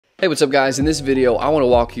Hey, what's up guys? In this video, I want to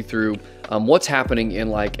walk you through what's happening in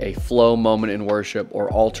like a flow moment in worship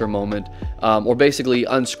or altar moment, or basically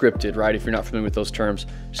unscripted, right? If you're not familiar with those terms,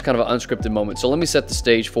 just kind of an unscripted moment. So let me set the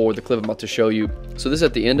stage for the clip I'm about to show you. So this is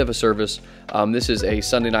at the end of a service. This is a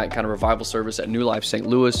Sunday night kind of revival service at New Life St.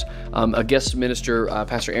 Louis. A guest minister,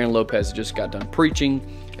 Pastor Aaron Lopez, just got done preaching.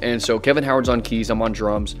 And so Kevin Howard's on keys, I'm on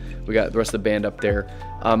drums. We got the rest of the band up there.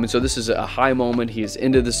 And so this is a high moment. He is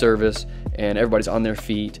into the service and everybody's on their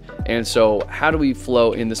feet. And so how do we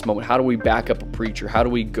flow in this moment? How do we back up a preacher? How do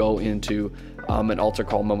we go into an altar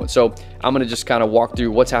call moment? So I'm gonna just kind of walk through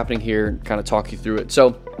what's happening here and kind of talk you through it.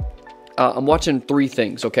 So I'm watching three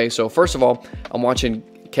things, okay? So first of all, I'm watching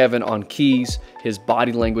Kevin on keys, his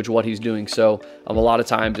body language, what he's doing. So a lot of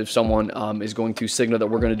times if someone is going to signal that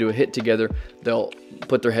we're going to do a hit together, they'll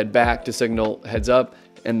put their head back to signal heads up,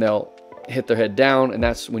 and they'll hit their head down, and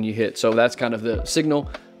that's when you hit. So that's kind of the signal,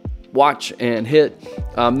 watch and hit.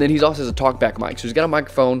 Then he also has a talkback mic. So he's got a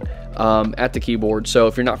microphone at the keyboard. So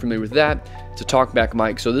if you're not familiar with that, it's a talkback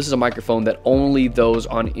mic. So this is a microphone that only those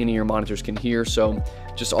on in-ear monitors can hear. So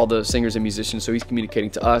just all the singers and musicians. So he's communicating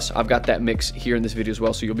to us. I've got that mix here in this video as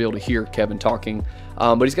well, so you'll be able to hear Kevin talking.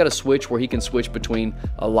 But he's got a switch where he can switch between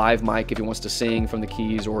a live mic if he wants to sing from the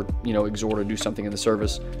keys, or exhort or do something in the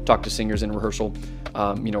service, talk to singers in rehearsal,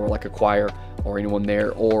 or like a choir or anyone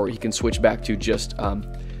there, or he can switch back to just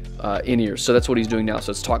in-ears. So that's what he's doing now.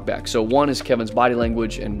 So it's talkback. So one is Kevin's body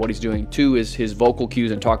language and what he's doing. Two is his vocal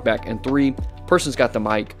cues and talkback. And three, person's got the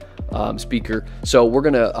mic speaker. So we're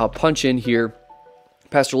gonna punch in here.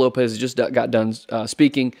 Pastor Lopez just got done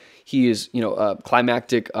speaking. He is, a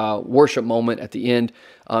climactic worship moment at the end.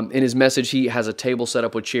 In his message, he has a table set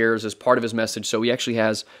up with chairs as part of his message. So he actually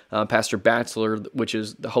has Pastor Batchelor, which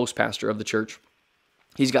is the host pastor of the church.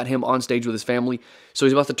 He's got him on stage with his family. So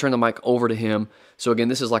he's about to turn the mic over to him. So again,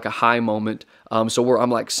 this is like a high moment. So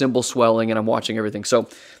I'm like cymbal swelling and I'm watching everything. So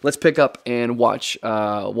let's pick up and watch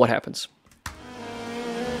what happens.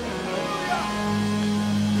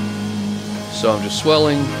 So I'm just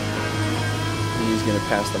swelling. He's going to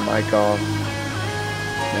pass the mic off.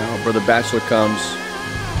 Now Brother Batchelor comes,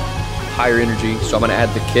 higher energy. So I'm going to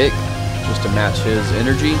add the kick just to match his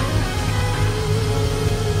energy.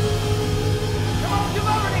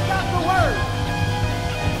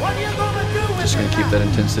 Just going to keep that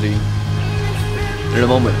intensity. And in a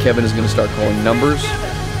moment, Kevin is going to start calling numbers,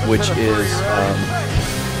 which is,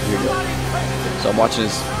 here we go. So I'm watching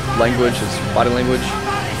his language, his body language.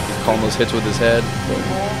 Calling those hits with his head,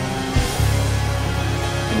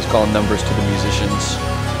 and he's calling numbers to the musicians'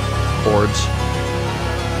 boards.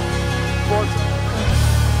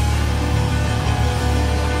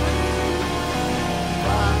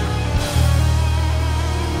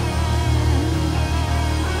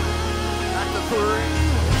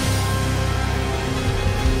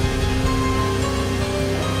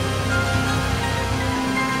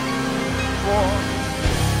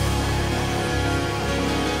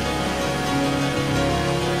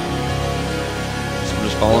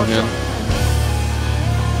 Following him.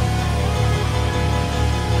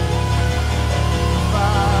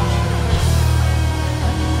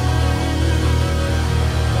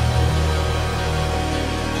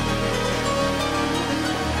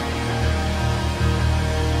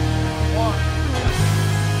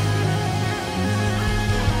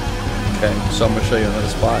 Okay, so I'm going to show you another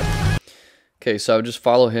spot. Okay, so I'll just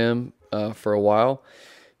follow him for a while.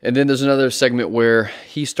 And then there's another segment where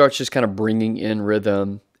he starts just kind of bringing in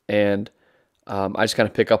rhythm, and I just kind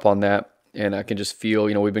of pick up on that, and I can just feel,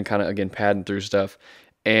 we've been kind of, again, padding through stuff.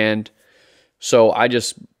 And so I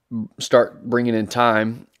just start bringing in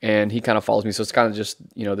time, and he kind of follows me. So it's kind of just,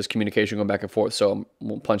 this communication going back and forth. So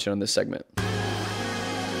we'll punch in on this segment.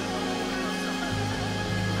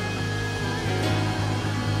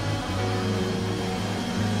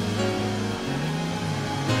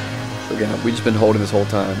 Again, we've just been holding this whole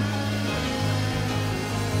time.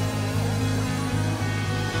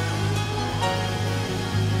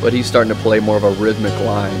 But he's starting to play more of a rhythmic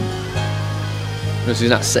line. So he's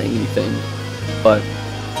not saying anything, but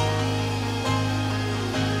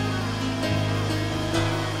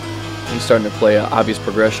he's starting to play an obvious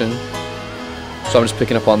progression. So I'm just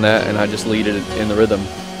picking up on that, and I just lead it in the rhythm.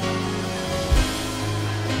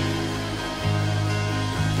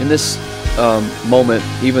 In this moment,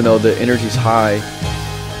 even though the energy's high,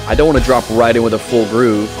 I don't want to drop right in with a full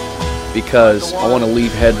groove because I want to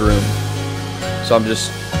leave headroom. So I'm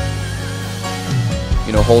just,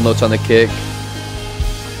 whole notes on the kick.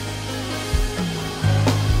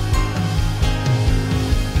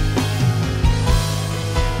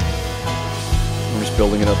 I'm just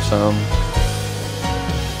building it up some.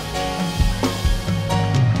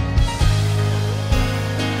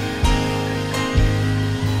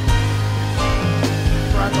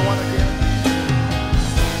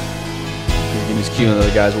 you and the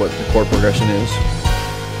other guys what the chord progression is.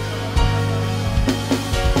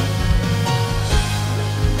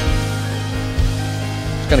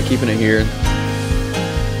 Just kind of keeping it here.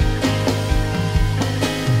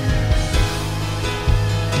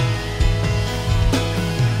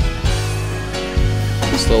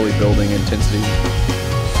 Slowly building intensity. Now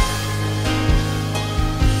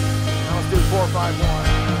let's do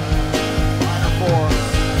 4-5-1. Minor 4.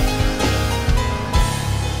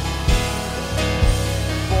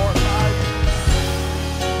 4-5.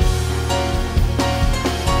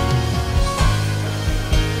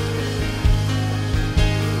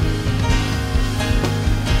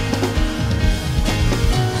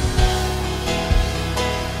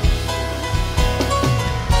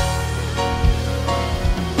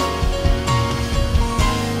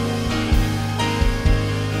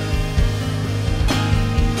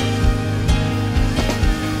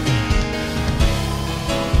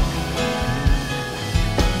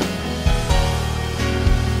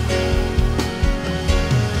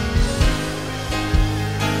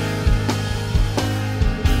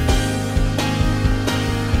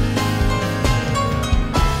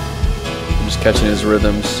 Catching his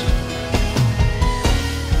rhythms.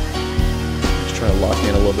 Just trying to lock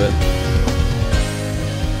in a little bit.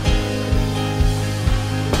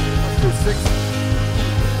 Let's do 6.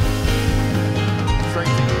 Straight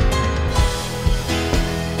to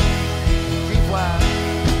G flat.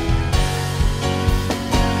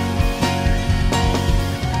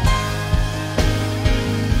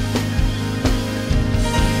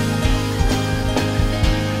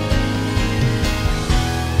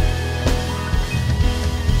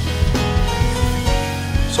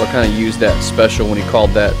 So I kind of used that special when he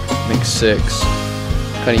called that, I think 6.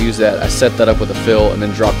 Kind of used that. I set that up with a fill and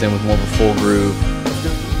then dropped in with more of a full groove.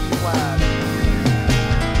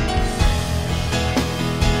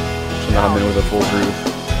 So now I'm in with a full groove.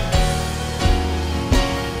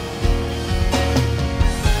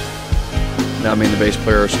 Now me and the bass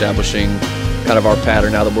player are establishing kind of our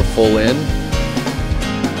pattern now that we're full in.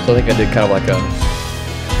 So I think I did kind of like a,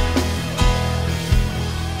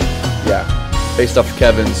 yeah. Based off of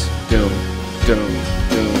Kevin's doom, doom,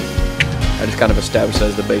 doom. I just kind of established that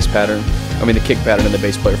as the bass pattern. I mean the kick pattern, and the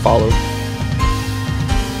bass player followed.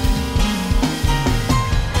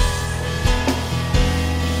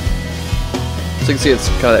 So you can see it's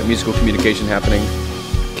kind of that musical communication happening.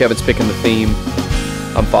 Kevin's picking the theme.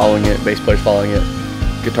 I'm following it. Bass player's following it.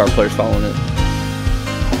 Guitar player's following it.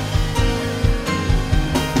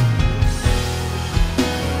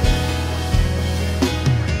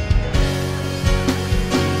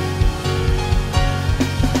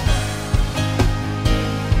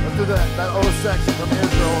 That O section from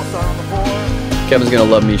Israel will start on the 4. Kevin's gonna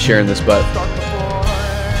love me sharing this, but Start on the 4.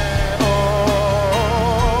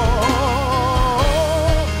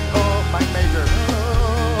 Mike major.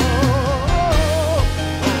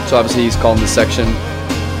 so obviously he's calling this section.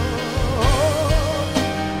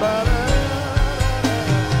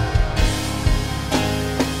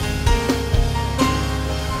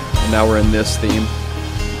 And now we're in this theme.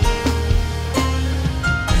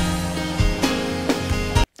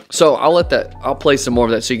 So I'll play some more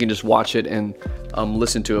of that so you can just watch it and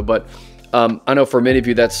listen to it. But I know for many of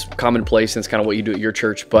you that's commonplace and it's kind of what you do at your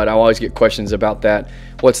church, but I always get questions about that.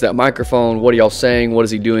 What's that microphone? What are y'all saying? What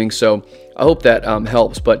is he doing? So I hope that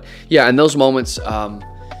helps. But yeah, in those moments,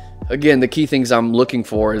 again, the key things I'm looking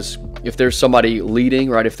for is if there's somebody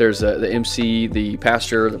leading, right? If there's the MC, the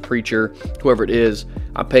pastor, the preacher, whoever it is,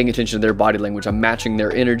 I'm paying attention to their body language. I'm matching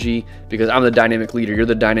their energy because I'm the dynamic leader. You're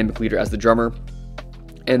the dynamic leader as the drummer.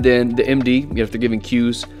 And then the MD, if they're giving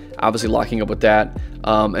cues, obviously locking up with that.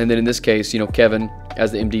 And then in this case, Kevin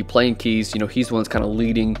as the MD playing keys, he's the one that's kind of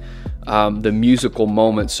leading the musical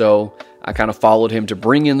moment. So I kind of followed him to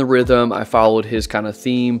bring in the rhythm. I followed his kind of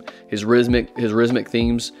theme, his rhythmic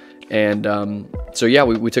themes. And so yeah,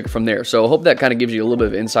 we took it from there. So I hope that kind of gives you a little bit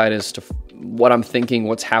of insight as to what I'm thinking,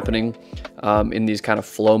 what's happening in these kind of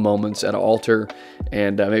flow moments at an altar,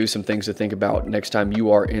 and maybe some things to think about next time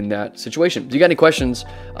you are in that situation. If you got any questions,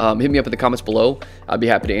 hit me up in the comments below. I'd be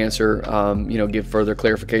happy to answer, give further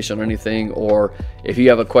clarification on anything, or if you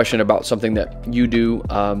have a question about something that you do,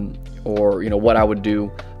 or what I would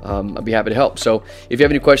do, I'd be happy to help. So if you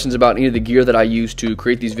have any questions about any of the gear that I use to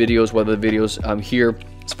create these videos, whether the videos here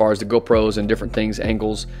as far as the GoPros and different things,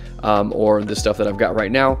 angles, or the stuff that I've got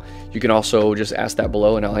right now, you can also just ask that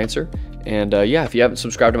below and I'll answer. And yeah, if you haven't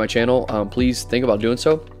subscribed to my channel, please think about doing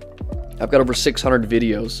so. I've got over 600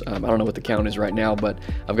 videos. I don't know what the count is right now, but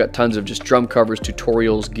I've got tons of just drum covers,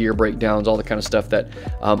 tutorials, gear breakdowns, all the kind of stuff that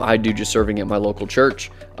I do just serving at my local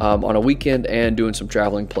church on a weekend and doing some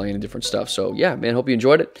traveling, playing and different stuff. So yeah, man, hope you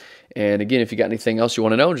enjoyed it. And again, if you got anything else you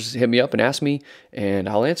want to know, just hit me up and ask me and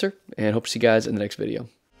I'll answer, and hope to see you guys in the next video.